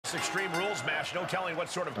This Extreme Rules match, no telling what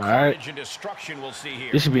sort of carnage and destruction we'll see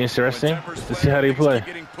here. This should be interesting to see how they play.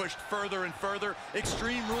 Getting pushed further and further.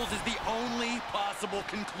 Extreme Rules is the only possible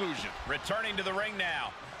conclusion. Returning to the ring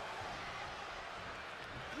now.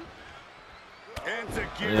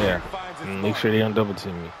 Yeah, make sure they don't double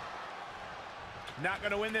team me. Not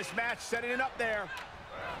going to win this match, setting it up there.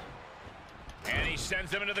 And he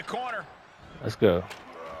sends him into the corner. Let's go.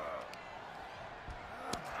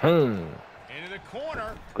 Into the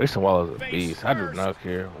corner. Grayson Waller's a beast. I do not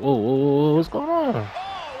care. Whoa, whoa, whoa, what's going on? Oh,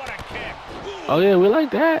 what a kick. Oh, yeah, we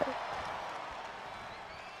like that.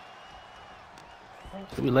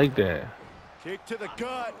 We like that. Kick to the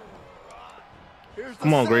gut.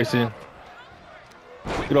 Come on, Grayson.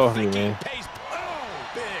 Get off me, man. Big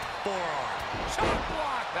forearm. Shot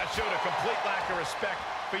block. That showed a complete lack of respect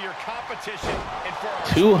for your competition and for our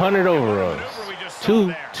 200 overalls.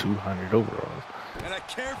 200 overalls.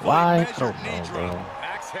 Why? I don't know, bro.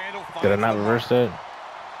 Did I not reverse that?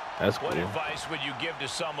 That's cool. What advice would you give to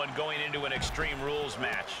someone going into an Extreme Rules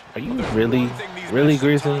match? Are you really,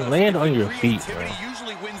 Grayson? Land on your feet, bro.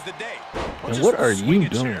 And what are you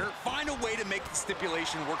doing? Find a way to make the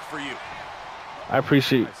stipulation work for you. I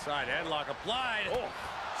appreciate. Side headlock applied.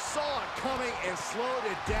 Saw it coming and slowed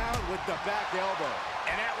it down with the back elbow.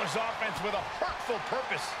 And that was offense with a hurtful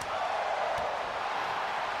purpose.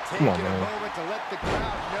 Come on,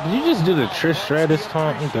 man. Did you just do the Trish Stratus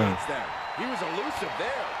taunt? I'm done. He was elusive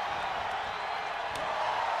there.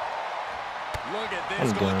 Look at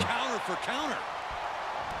this, I'm going done. counter for counter.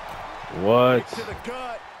 What? To the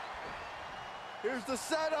gut. Here's the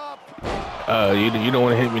setup. You don't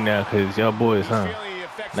want to hit me now because y'all boys, huh?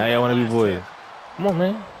 Now y'all want to be boys. Come on,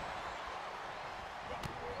 man.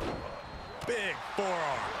 Big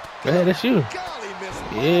forearm. Go ahead, that's you.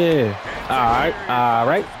 Yeah. All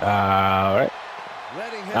right,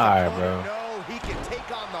 bro. He can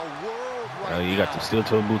take on the world right Oh, you got the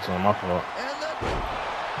steel-toe boots on. My fault.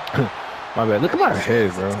 My bad. Look at my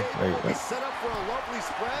head, bro. Like, set up for a lovely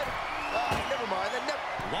spread. Never mind.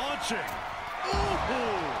 Launching.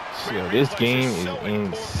 Yo, this game is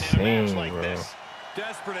insane, bro.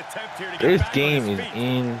 Desperate attempt here to get This back game on his is feet.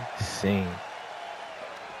 insane.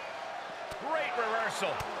 Great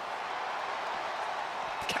reversal.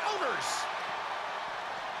 Counters.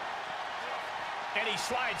 And he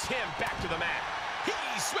slides him back to the mat. He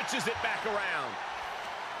switches it back around.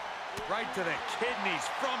 Right to the kidneys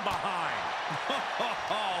from behind. What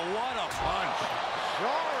a punch.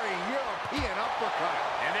 Soaring European uppercut.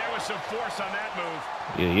 And there was some force on that move.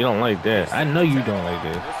 Yeah, you don't like that. I know you don't like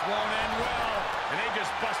this. This won't end well. And they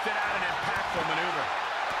just busted out an impactful maneuver.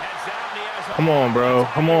 Heads out and he has a... Come on, bro.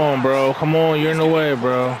 Come on, bro. Come on. You're in the way,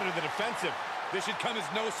 bro. This should come as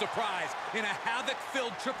no surprise. In a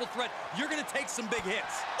havoc-filled triple threat, you're going to take some big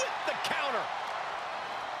hits. With the counter.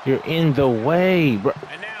 You're in the way, bro.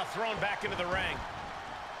 And now thrown back into the ring.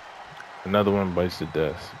 Another one bites the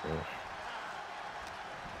dust, bro.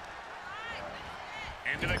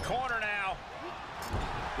 Into the corner now.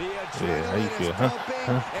 Yeah, how you feel, huh?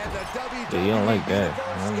 Yeah, you don't like that.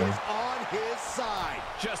 On his side.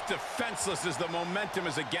 Just defenseless as the momentum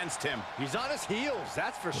is against him. He's on his heels,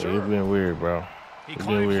 that's for Yeah, sure. you're being weird, bro. He You're being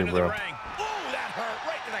climbs weird, into bro. the ring. Ooh, that hurt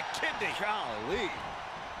right to the kidney. Golly.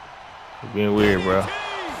 You're being weird, bro.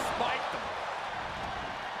 Spiked him.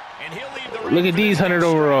 And he'll leave the ring. Look at these 100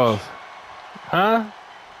 overalls. Huh?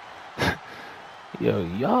 Yo,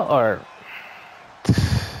 y'all are...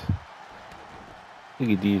 Look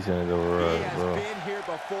at these 100 overalls, bro. He has been here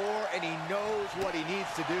before, and he knows what he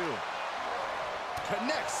needs to do.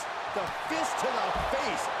 Connects the fist to the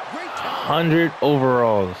face. Great talent. 100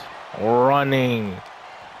 overalls. Running.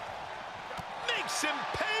 Makes him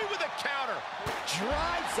pay with a counter.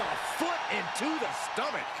 Drives a foot into the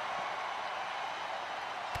stomach.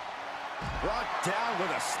 Brought down with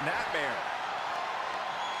a snapmare.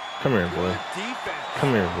 Come here, boy. Defense.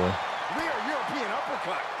 Come here, boy. Rear European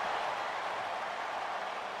uppercut.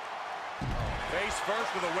 Face first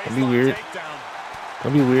with a Don't be waistline weird. takedown.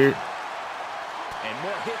 Don't be weird. And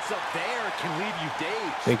more hits up there can leave you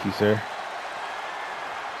dazed. Thank you, sir.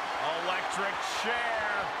 Electric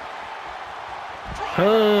chair.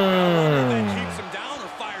 That keeps him down or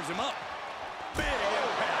fires him up. Big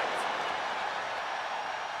impact.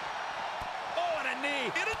 Oh, and a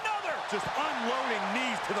knee. And another. Just unloading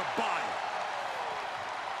knees to the body.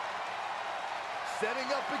 Setting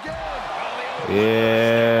up again.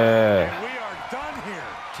 Yeah. And we are done here.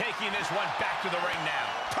 Taking this one back to the ring now.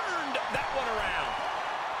 Turned that one around.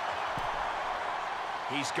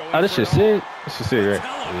 He's going. Oh, this shit's sick. This shit's sick, right?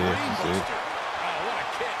 Tell him, Yeah, this shit. brainbuster. Oh, what a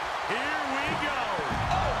kick. Here we go.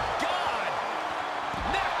 Oh, God.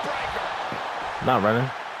 Neck breaker. Not running.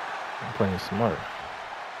 I'm playing smart.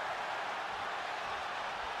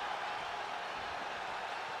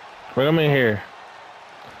 Bring him in here.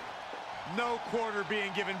 No quarter being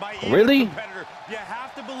given by either competitor. You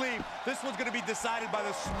have to believe this one's going to be decided by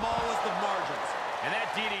the smallest of margins. And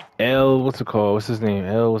that DD. L, what's it called? What's his name?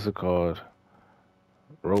 L, what's it called?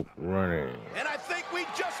 Rope running. And I think we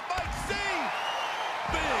just might see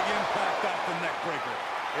big impact off the neck breaker.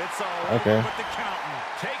 It's all over with the counting.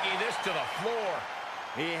 Taking this to the floor.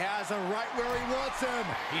 He has him right where he wants him.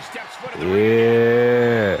 He steps foot in the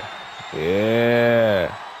ring. Yeah.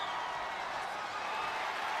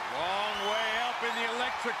 Long way up in the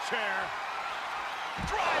electric chair.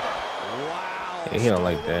 Driver. Wow. Yeah, he don't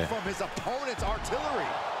like that. From his opponent's artillery.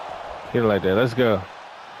 He don't like that. Let's go.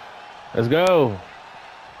 Let's go.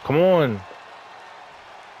 Come on.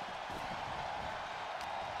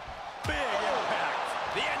 Big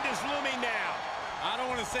impact. The end is looming now. I don't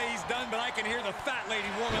want to say he's done, but I can hear the fat lady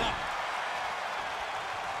warming up.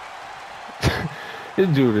 This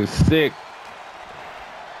dude is sick.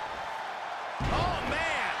 Oh,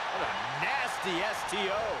 man. What a nasty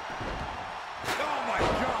STO. Oh, my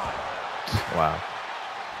God. Wow.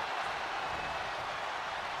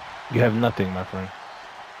 You have nothing, my friend.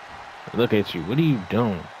 Look at you. What are you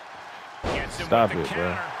doing? Stop it,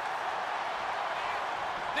 bro.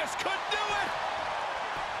 This could do it.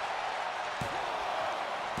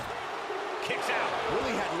 Kicks out.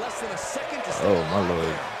 Really had less than a second to stay. Oh, my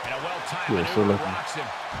Lord. And a well-timed You are so lucky.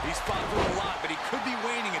 He's fought through a lot, but he could be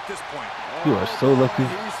waning at this point. You are so lucky.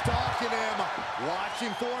 He's stalking him,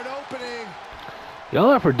 watching for an opening. Y'all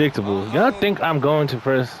are predictable. Y'all think I'm going to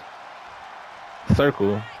first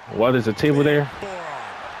circle while there's a table there?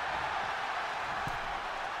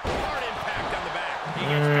 Hard impact on the back. He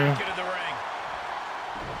gets back into the ring.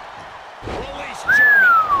 Release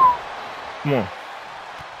German. Come on.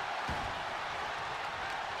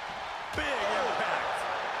 Big impact.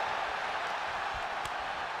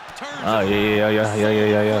 Turns Oh, yeah.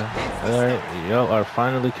 All right. Y'all are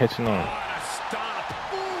finally catching on.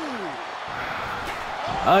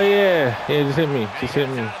 Oh, yeah. Yeah, just hit me. Just hit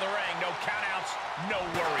me. out of the ring. No countouts, no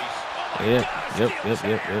worries. Oh, Yeah. Yep.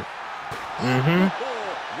 Mm-hmm.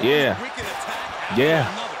 Yeah. Yeah.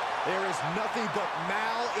 There is nothing but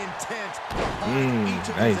malintent behind each of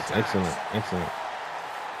these Nice. attacks. Excellent.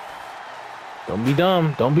 Don't be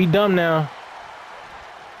dumb. Don't be dumb now.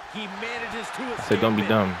 He manages to escape. I said don't be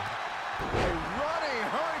dumb. A running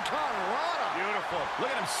hurricane rana. Beautiful.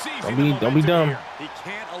 Look at him seizing Don't be dumb. here. He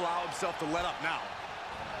can't allow himself to let up now.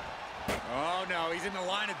 Oh no, he's in the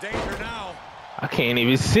line of danger now. I can't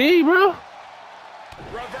even see, bro.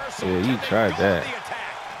 Reversal. Yeah, you tried that.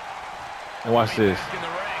 And watch this. Back in the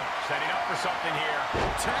ring, setting up for something here.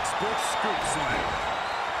 Textbook scoop slam.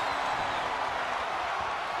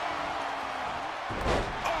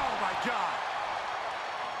 Oh my God.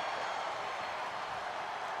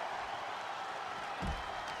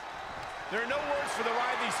 There are no words for the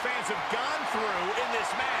ride these fans have gone through in this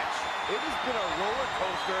match. It has been a roller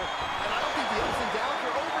coaster, and I don't think the ups and downs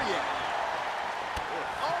are over yet.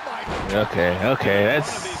 Oh my God. Okay.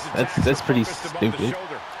 That's pretty stupid.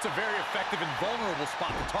 It's a very effective and vulnerable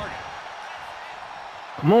spot to target.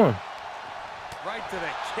 Come on. Right to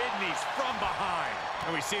the kidneys from behind.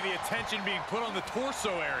 And we see the attention being put on the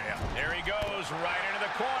torso area. There he goes, right into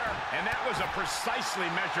the corner. And that was a precisely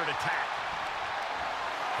measured attack.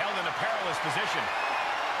 Held in a perilous position.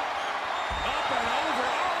 Up and over,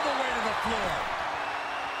 all the way to the floor.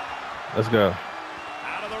 Let's go.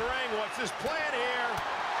 Out of the ring, what's his plan here?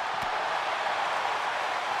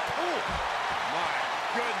 Oh, my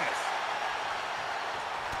goodness.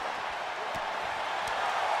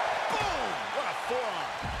 Boom, what a forearm.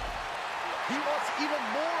 He wants even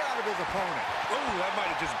more out of his opponent. Oh, that might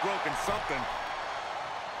have just broken something.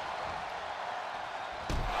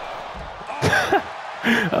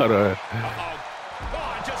 Hold on. Oh,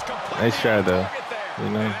 Nice try, though. You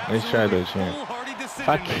know, nice try, though, champ. If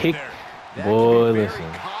I kick, boy, listen.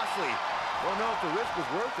 Don't know if the risk was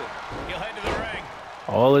worth it. He'll head to the ring.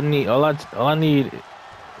 All I need.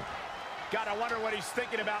 God, I wonder what he's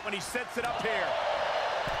thinking about when he sets it up here.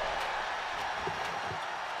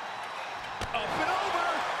 Up and over.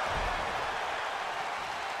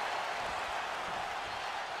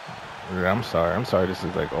 I'm sorry. This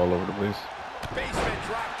is like all over the place. Basement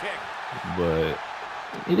drop kick. But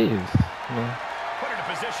it is. You know. Put it in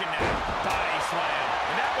position now. Body slam.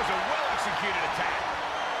 And that was a well-executed attack.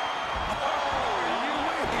 Oh, you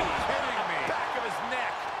may be kidding me. Back of his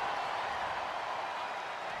neck.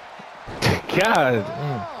 God.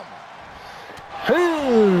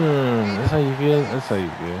 That's how you feel. And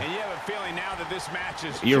you have a feeling now that this match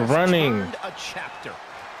is You're running. a chapter.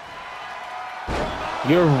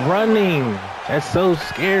 You're running. That's so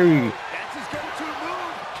scary. That's his go-to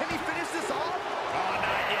move. Can he finish this off?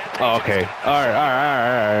 Oh, okay. All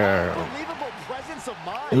right. Unbelievable presence of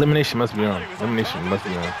mind. Elimination must be on. Elimination must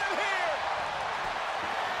be on.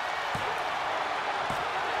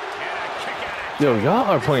 Yo, y'all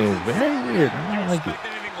are playing very weird. I don't like it.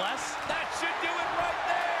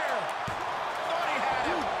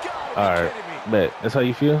 All right, bet. That's how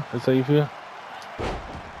you feel? That's how you feel?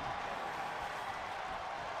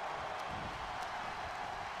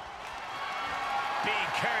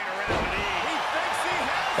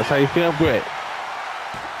 That's how you feel, Brett?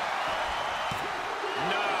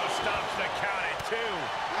 No, stops the count at 2.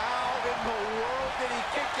 How in the world did he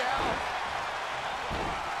kick out?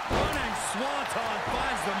 Running swanton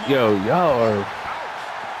finds the mark. Yo, y'all are...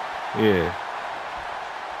 Yeah.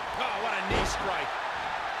 Oh, what a knee strike.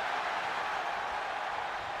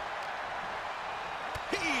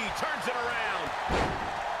 He turns it around.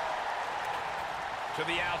 To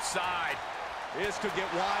the outside. This could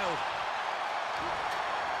get wild.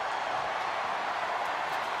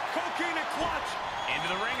 Coquina clutch. Into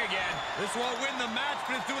the ring again. This won't win the match,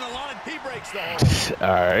 but it's doing a lot of... He breaks the hold.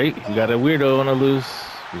 All right, you got a weirdo on the loose.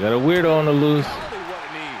 You got a weirdo on the loose.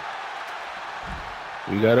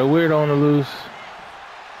 We got a weirdo on the loose.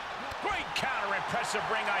 Great counter, impressive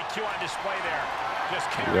ring IQ on display there.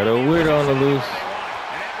 Just we got a weirdo on the loose.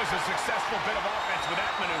 And that was a successful bit of offense with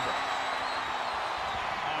that maneuver.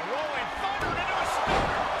 Rolling thunder into a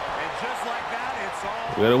stunner. And just like that, it's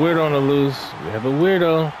all... We got a weirdo on the loose. We have a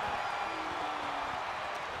weirdo.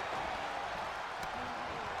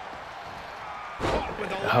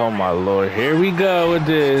 Oh my Lord, here we go with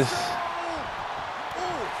this.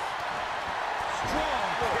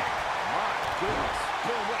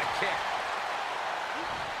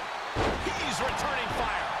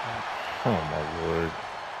 Oh my Lord.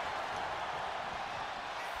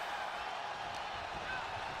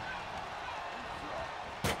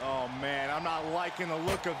 Oh man, I'm not liking the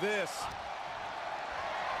look of this.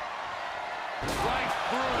 Right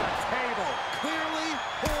through the table, clearly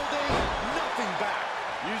holding nothing back.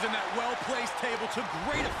 Using that well-placed table to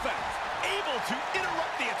great effect. Able to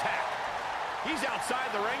interrupt the attack. He's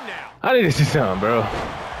outside the ring now. I need to see something, bro.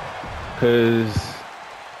 Cause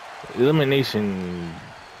elimination.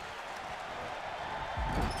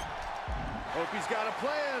 Hope he's got a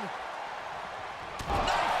plan.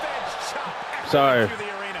 Knife edge chop. Sorry. Through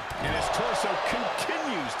the arena. And his torso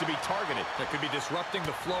continues to be targeted. That could be disrupting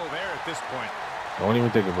the flow there at this point. Don't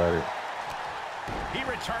even think about it. He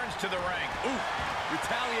returns to the ring. Ooh,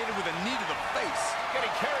 retaliated with a knee to the face.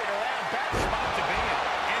 Getting carried around. Bad spot to be in.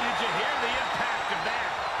 And did you hear the impact of that?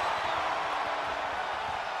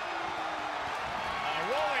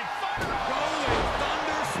 Rolling thunder. Rolling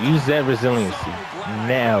thunder. Use that resiliency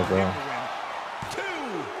now, bro.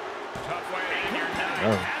 Tough way to end your night.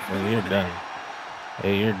 Oh, well, you're done.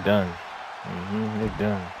 Hey, you're done. You're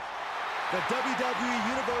done. The WWE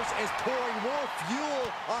Universe is pouring more fuel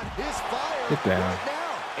on his fire Get down. right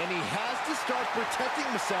now. And he has to start protecting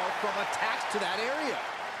himself from attacks to that area.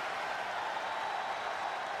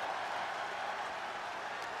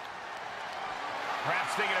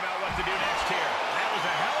 Perhaps thinking about what to do next here. That was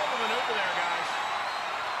a hell of a maneuver there, guys.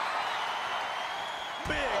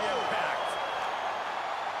 Big impact.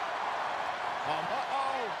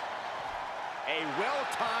 A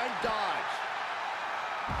well-timed dodge.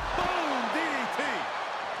 Boom, DDT.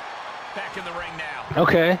 Back in the ring now.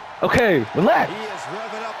 Okay, relax. He is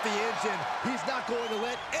revving up the engine. He's not going to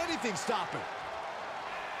let anything stop him.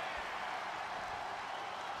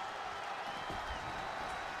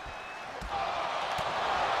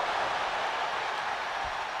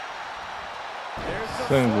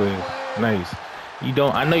 Singly. Nice. You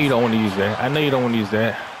don't. I know you don't want to use that. I know you don't want to use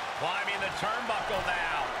that. Climbing the turnbuckle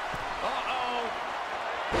now. Oh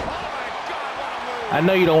my God, what a move. I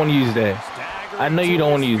know you don't want to use that. I know you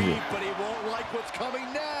don't want to use it. But he won't like what's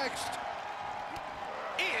coming next.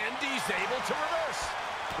 And he's able to reverse.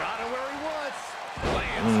 Got him where he wants.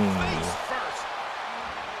 Lands face first.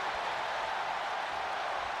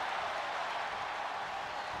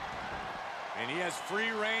 And he has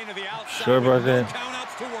free reign to the outside. Sure about that?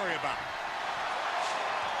 Countouts to worry about.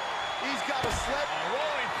 He's got a slip.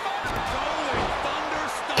 Rolling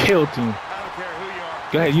thunder. Kill team. I don't care who you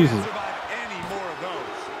are. Go ahead, use it. Survive any more of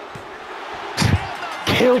those.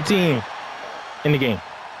 Kill team in the game.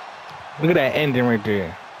 Look at that ending right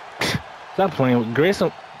there. Stop playing with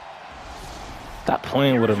Grayson. Stop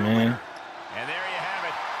playing with him, man. And there you have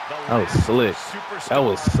it. That was slick. That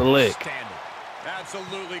was slick.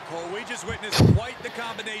 Absolutely, Cole. We just witnessed quite the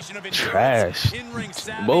combination of Trash. in-ring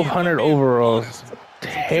savvy, Both and 100 the man overalls. was.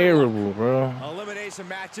 Terrible, bro. Elimination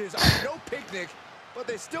matches are no picnic, but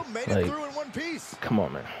they still made it through in one piece. Come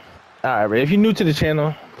on, man. All right, Ray. If you're new to the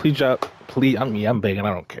channel, please drop. Please, I'm begging.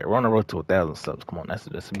 I don't care. We're on the road to 1,000 subs. Come on, that's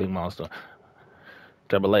a big milestone.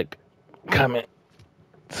 Drop a like, comment,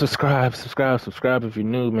 subscribe if you're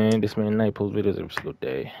new, man. This man Knight posts videos every single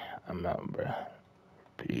day. I'm out, bro.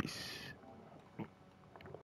 Peace.